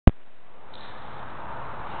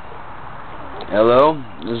Hello,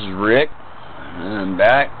 this is Rick, and I'm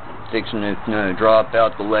back, fixing to drop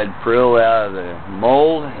out the lead prill out of the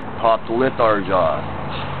mold and pop the litharge off.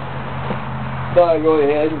 Thought I'd go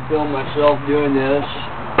ahead and film myself doing this,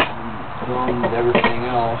 and film everything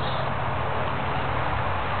else.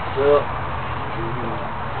 So, you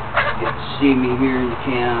get to see me here in the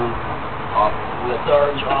cam, pop the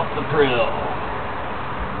litharge off the prill.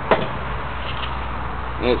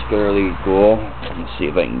 It's fairly cool. Let's see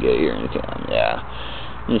if I can get here in the cam. Yeah.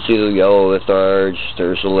 You can see the yellow litharge.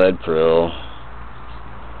 There's the lead prill.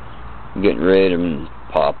 I'm getting ready to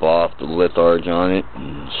pop off the litharge on it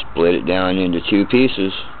and split it down into two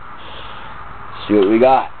pieces. See what we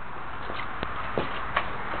got.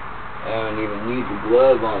 I don't even need the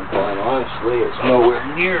glove on, quite honestly. It's nowhere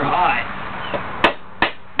near hot.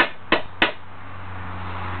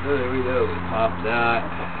 So there we go. We pop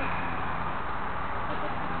that.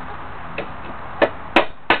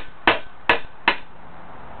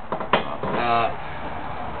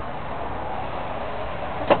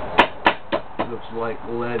 Looks like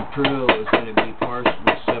the lead prill is going to be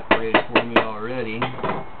partially separated for me already.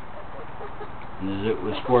 And as it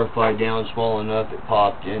was fortified down small enough, it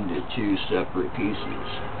popped into two separate pieces.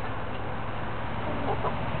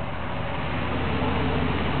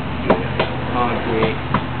 Concrete,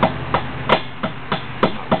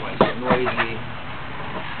 not quite so noisy,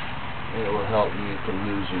 and it will help me from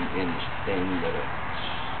losing anything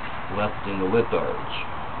that's left in the litharge.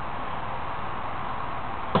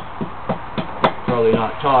 Probably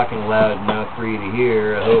not talking loud enough for you to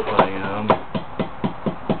hear. I hope I am.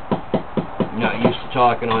 I'm not used to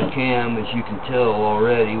talking on cam, as you can tell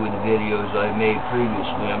already with the videos I've made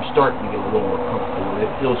previously. I'm starting to get a little more comfortable with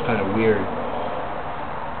it. It feels kind of weird.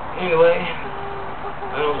 Anyway,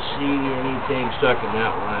 I don't see anything stuck in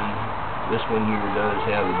that one. This one here does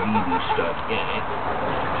have a BB stuck in it.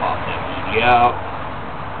 Pop that BB out.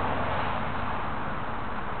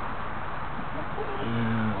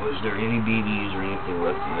 Was there any BBs or anything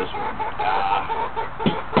left in this one?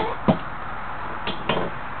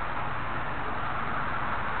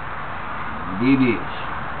 BBs.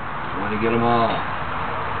 I want to get them all.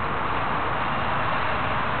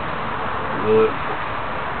 Look.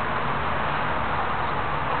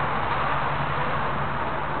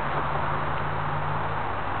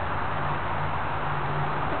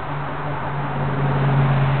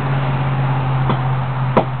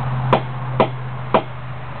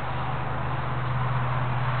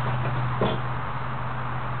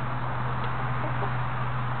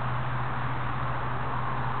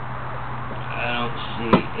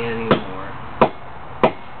 See any more.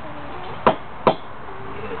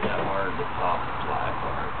 It's that hard to pop the fly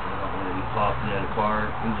apart. I don't want to be popping it apart.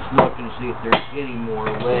 I'm just looking to see if there's any more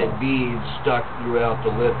lead beads stuck throughout the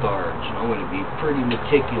litharge. I'm going to be pretty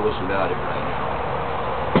meticulous about it right now.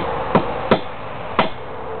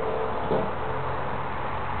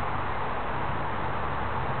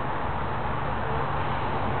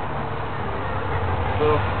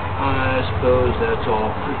 Well, I suppose that's all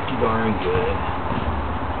pretty darn good.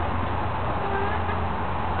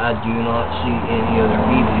 I do not see any other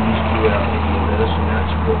BBs throughout any of this, and that's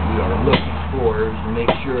what we are looking for, is to make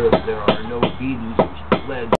sure that there are no BBs of lead